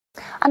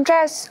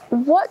Andreas,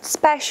 what's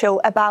special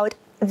about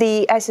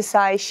the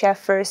SSI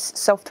SCHAEFER's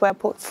software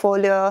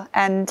portfolio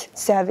and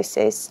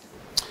services?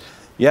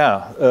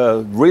 Yeah,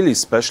 really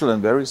special and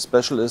very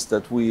special is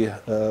that we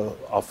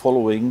are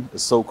following a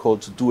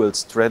so-called dual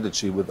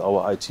strategy with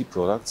our IT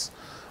products.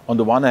 On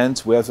the one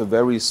hand, we have a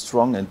very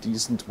strong and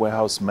decent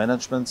warehouse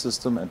management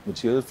system and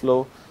material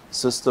flow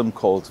system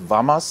called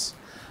WAMAS.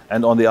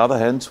 And on the other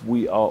hand,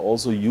 we are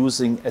also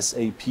using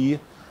SAP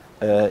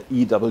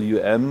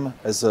EWM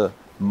as a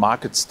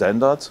market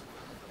standard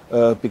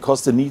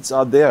because the needs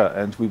are there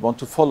and we want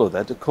to follow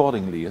that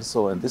accordingly.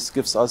 And this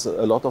gives us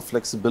a lot of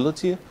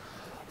flexibility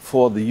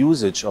for the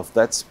usage of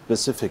that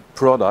specific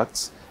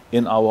products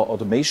in our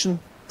automation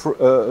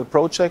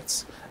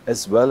projects,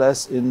 as well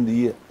as in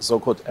the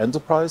so-called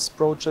enterprise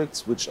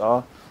projects, which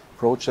are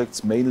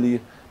projects mainly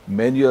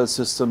manual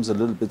systems, a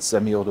little bit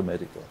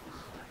semi-automatic.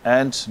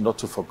 And not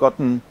to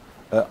forgotten,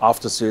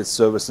 after-sales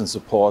service and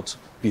support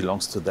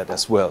belongs to that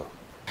as well.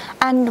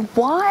 And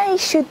why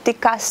should the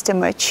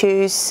customer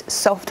choose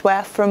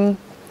software from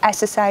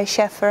SSI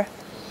SCHAEFER?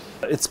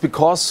 It's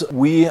because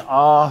we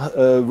are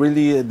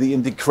really the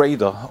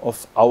integrator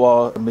of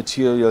our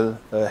material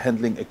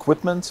handling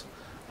equipment,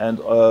 and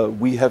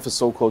we have a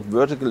so-called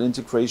vertical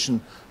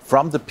integration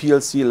from the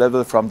PLC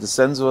level, from the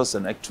sensors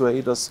and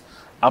actuators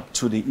up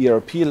to the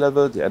ERP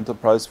level, the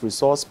enterprise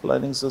resource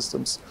planning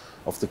systems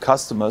of the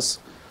customers.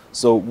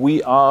 So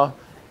we are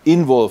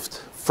involved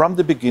from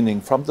the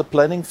beginning, from the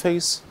planning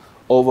phase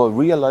over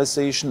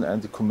realization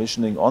and the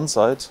commissioning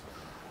on-site,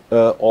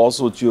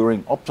 also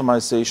during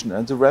optimization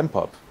and the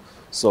ramp-up.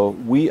 So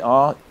we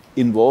are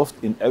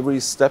involved in every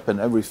step and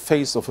every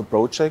phase of a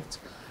project,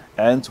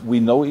 and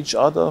we know each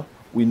other,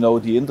 we know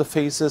the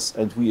interfaces,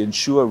 and we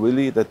ensure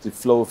really that the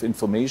flow of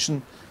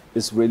information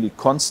is really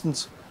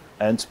constant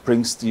and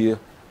brings the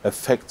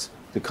effect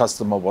the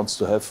customer wants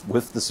to have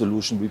with the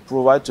solution we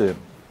provide to him.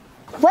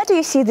 Where do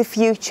you see the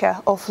future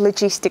of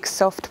logistics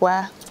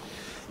software?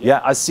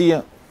 Yeah, I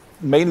see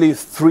mainly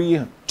three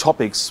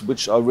topics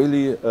which are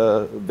really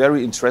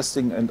very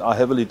interesting and are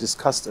heavily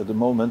discussed at the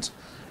moment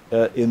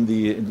in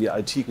the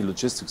IT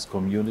logistics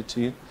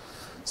community.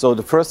 So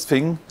the first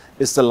thing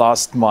is the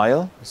last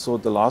mile. So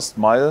the last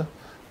mile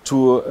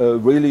to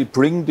really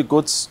bring the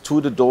goods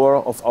to the door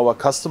of our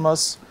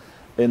customers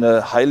in a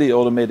highly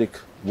automated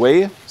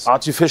way.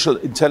 Artificial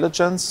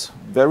intelligence,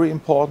 very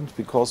important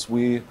because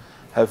we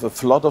have a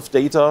flood of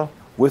data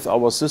with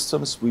our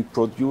systems. We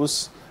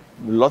produce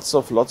lots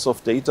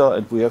of data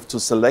and we have to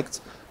select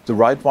the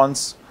right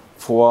ones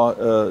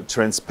for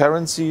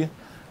transparency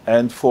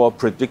and for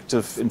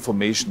predictive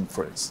information,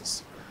 for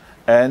instance.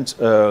 And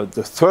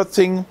the third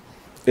thing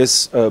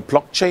is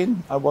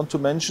blockchain, I want to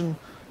mention,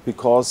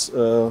 because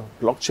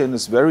blockchain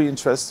is very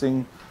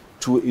interesting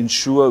to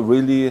ensure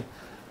really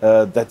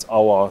that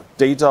our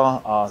data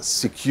are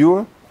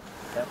secure.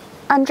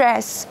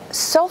 Andreas,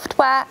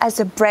 software as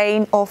a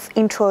brain of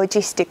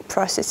intralogistic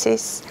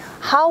processes.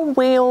 How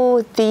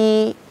will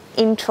the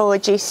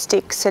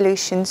intralogistic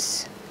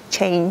solutions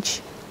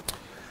change?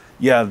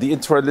 Yeah, the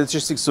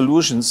intralogistic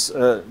solutions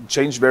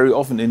change very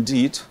often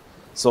indeed.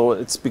 So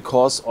it's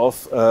because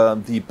of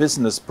the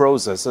business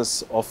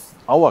processes of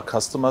our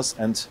customers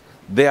and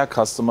their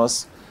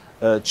customers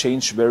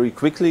change very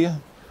quickly.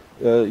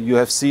 You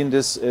have seen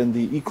this in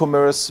the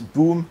e-commerce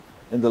boom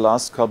in the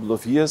last couple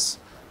of years.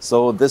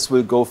 So this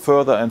will go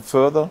further and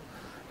further,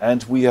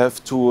 and we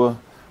have to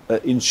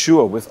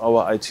ensure with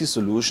our IT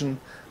solution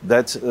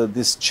that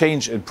this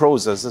change in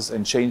processes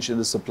and change in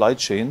the supply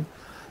chain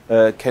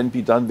can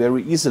be done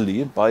very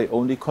easily by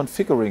only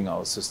configuring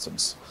our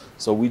systems.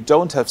 So we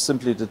don't have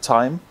simply the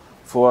time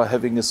for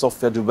having a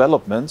software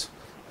development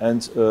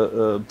and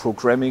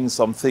programming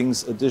some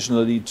things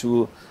additionally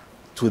to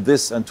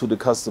this and to the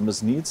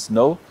customer's needs.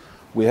 No,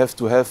 we have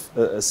to have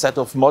a set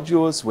of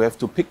modules, we have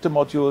to pick the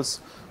modules,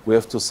 we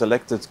have to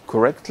select it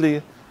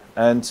correctly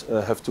and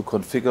have to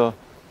configure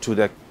to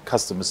the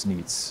customer's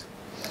needs.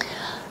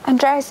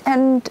 Andreas,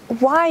 and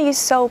why are you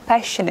so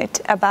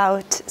passionate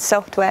about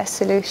software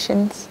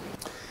solutions?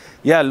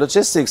 Yeah,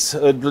 logistics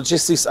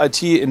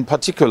IT in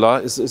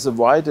particular is a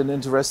wide and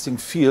interesting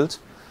field.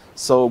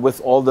 So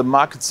with all the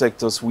market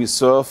sectors we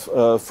serve,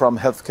 from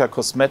healthcare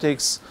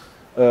cosmetics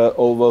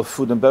over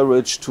food and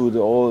beverage to the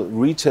whole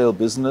retail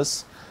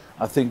business,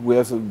 I think we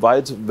have a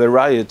wide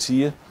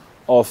variety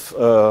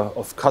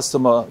of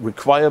customer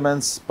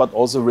requirements, but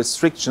also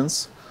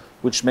restrictions,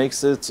 which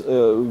makes it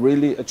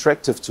really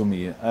attractive to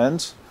me.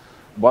 And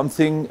one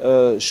thing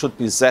should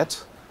be said,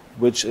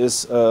 which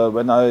is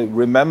when I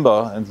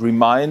remember and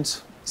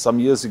remind some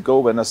years ago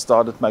when I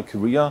started my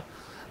career,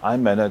 I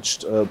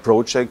managed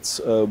projects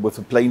with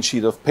a plain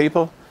sheet of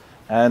paper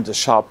and a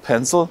sharp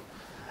pencil,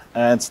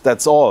 and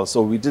that's all.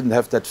 So we didn't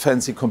have that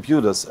fancy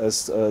computers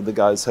as the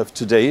guys have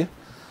today.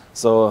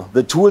 So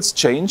the tools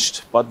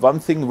changed, but one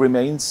thing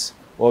remained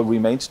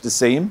the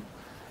same,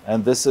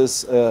 and this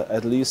is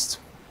at least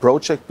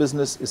project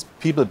business is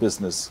people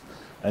business,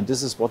 and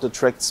this is what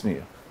attracts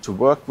me, to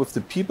work with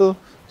the people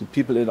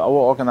in our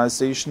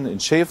organization in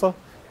SCHAEFER,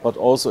 but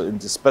also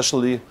and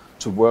especially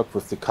to work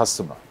with the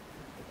customer.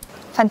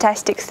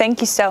 Fantastic.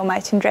 Thank you so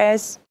much,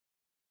 Andreas.